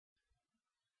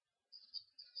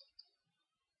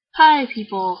Hi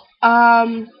people.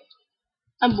 I'm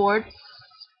bored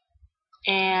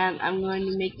and I'm going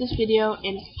to make this video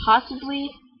and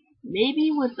possibly, maybe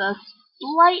with a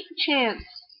slight chance,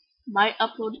 might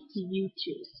upload it to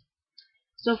YouTube.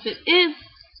 So if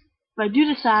I do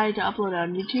decide to upload it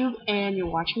on YouTube and you're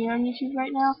watching it on YouTube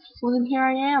right now, well then here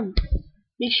I am.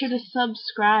 Make sure to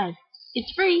subscribe.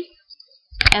 It's free,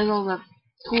 as all the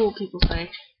cool people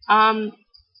say.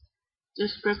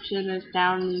 Description is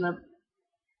down in the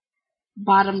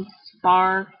bottom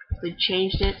bar. They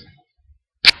changed it.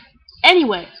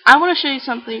 Anyway, I want to show you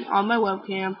something on my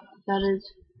webcam that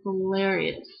is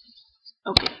hilarious.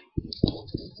 Okay,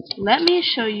 let me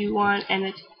show you one, and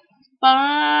it's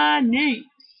funny.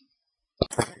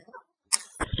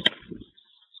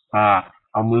 Hi,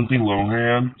 I'm Lindsay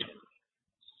Lohan.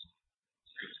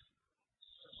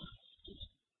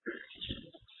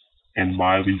 And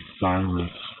Miley Cyrus.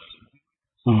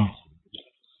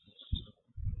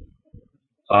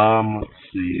 Let's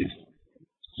see.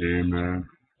 Hey, man.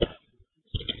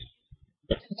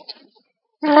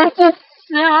 I'm just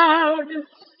so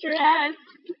distressed.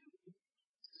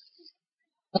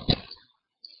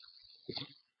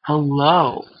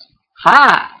 Hello.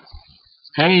 Hi.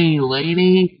 Hey,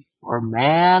 lady or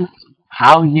man.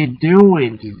 How you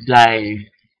doing today?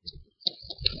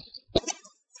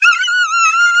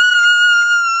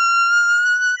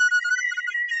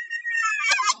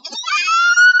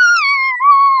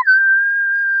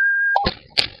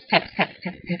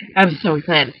 I'm so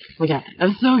excited. Oh my god,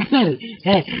 I'm so excited.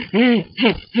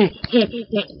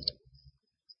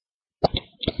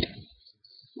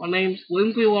 My name's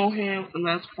Lindsay Lohan, and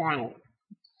that's final.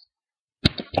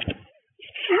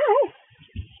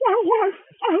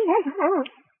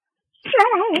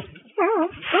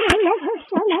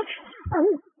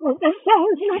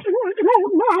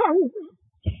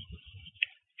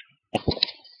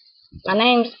 My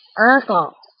name's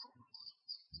Urkel.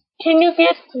 Can you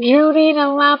get Judy to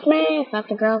love me? Is that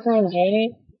the girl's name,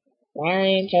 Judy?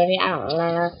 Mary, Judy, I don't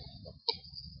know.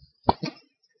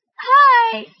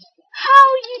 Hi! How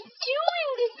are you doing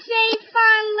today,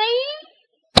 fine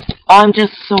lady? I'm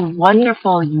just so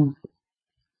wonderful, you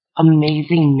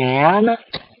amazing man.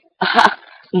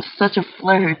 I'm such a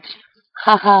flirt.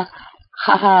 Ha ha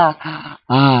ha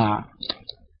ha.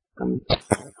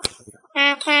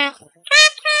 Okay.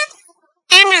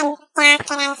 I'm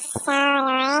gonna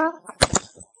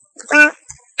Well,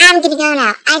 I'm gonna go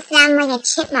now. I sound like a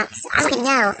chipmunk, so I'm gonna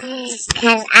go.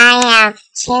 Because I have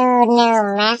 2 new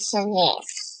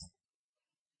messages.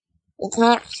 You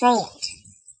can't see it.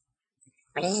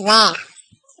 What is that?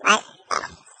 What?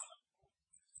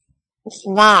 It's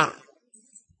there.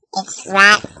 It's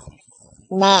right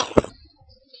there.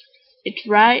 It's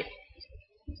right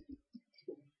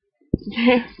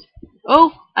there.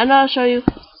 Oh, I know how to show you.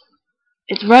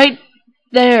 It's right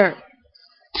there.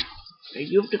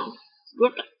 You have to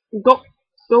go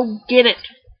get it.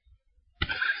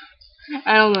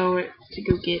 I don't know where to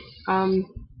go get.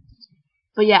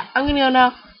 But yeah, I'm gonna go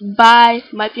now. Bye.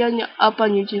 Might be up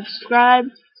on YouTube. Subscribe,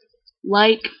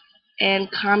 like, and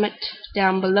comment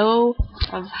down below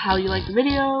of how you like the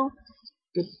video.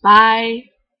 Goodbye.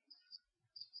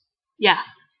 Yeah.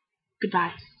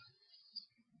 Goodbye.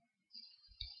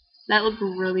 That looked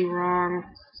really wrong.